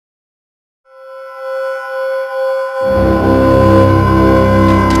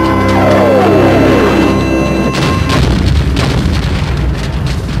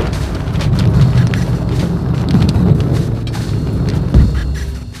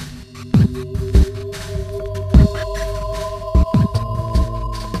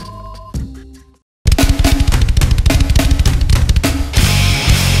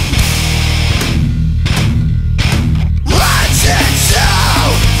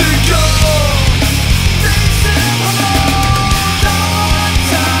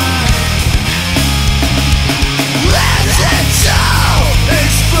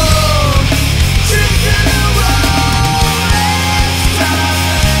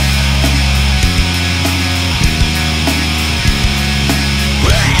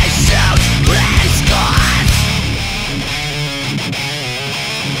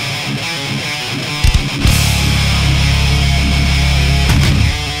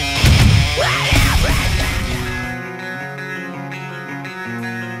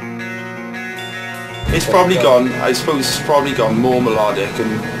It's probably gone, I suppose it's probably gone more melodic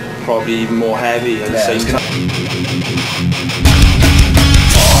and probably even more heavy at the same time.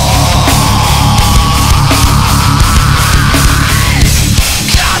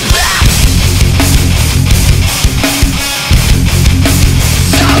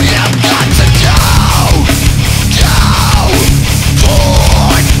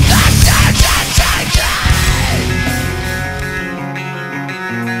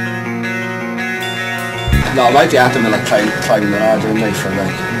 No, I like the anthem of like climbing the ladder, and they for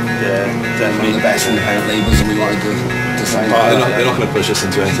like definitely one of the best independent labels, and we wanted to sign. They're not going to push us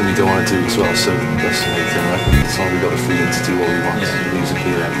into anything we don't want to do as well. So that's the main thing. Like it's not we've got the freedom to do what we want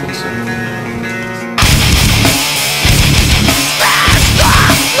musically and everything. So.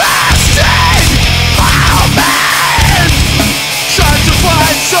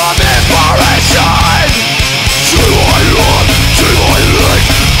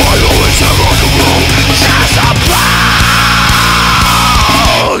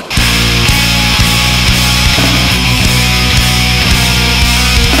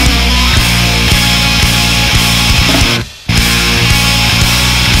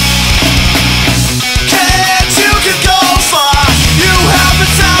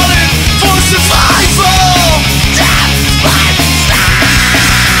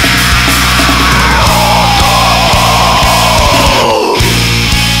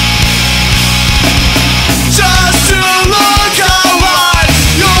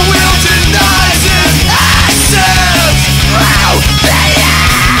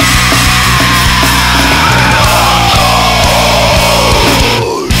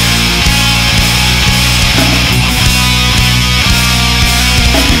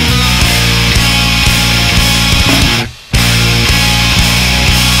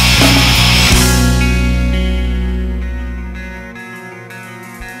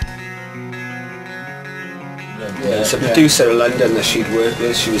 Yeah, it's a producer in London that she'd worked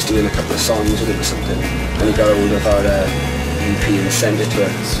with. She was doing a couple of songs with him or something, and he got hold of our EP and sent it to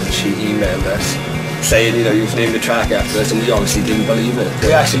her. And she emailed us saying, you know, you've named the track after us, and we obviously didn't believe it.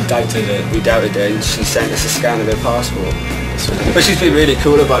 We actually doubted it. We doubted it, and she sent us a scan of her passport. But she's been really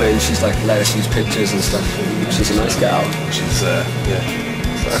cool about it, and she's like let us use pictures and stuff. She's a nice gal. She's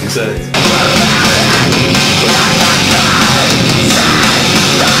she's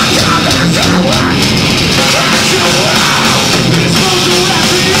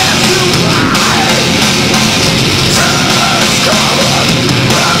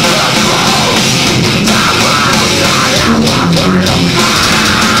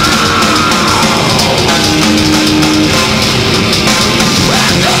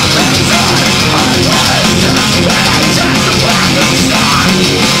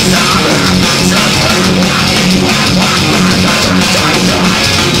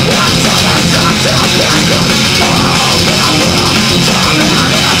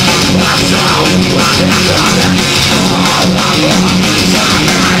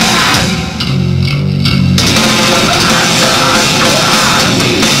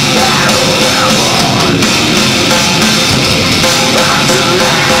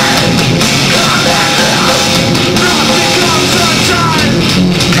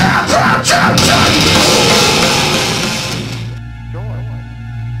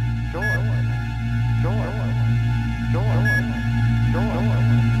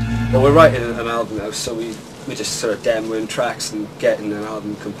Well, we're writing an album now, so we just sort of demoing tracks and getting an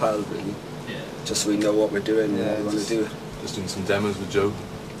album compiled, really. Yeah. Just so we know what we're doing and what we want to do. Just doing some demos with Joe.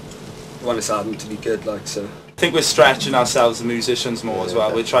 We want this album to be good, like, so. think we're stretching ourselves as musicians more as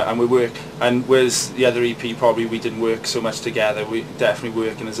well. We try and we work, and whereas the other EP probably we didn't work so much together. We definitely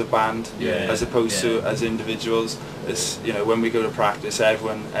working as a band as opposed to as individuals. It's, you know, when we go to practice,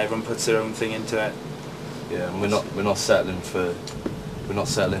 everyone puts their own thing into it. Yeah, and we're not settling for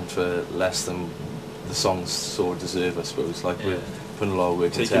less than the songs sort of deserve, I suppose. Like we're putting a lot of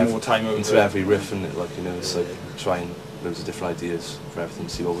work into every riff, and like, you know, it's like trying loads of different ideas for everything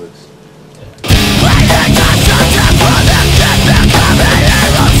to see what works.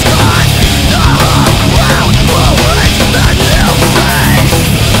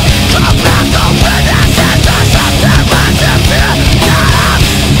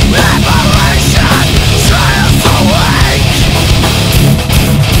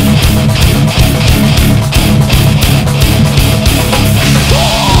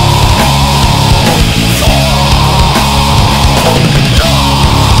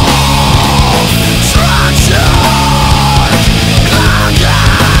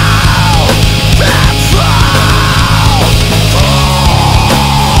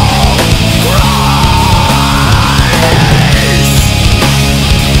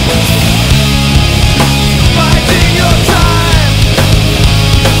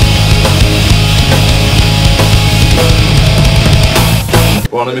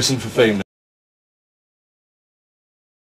 What am I missing for fame?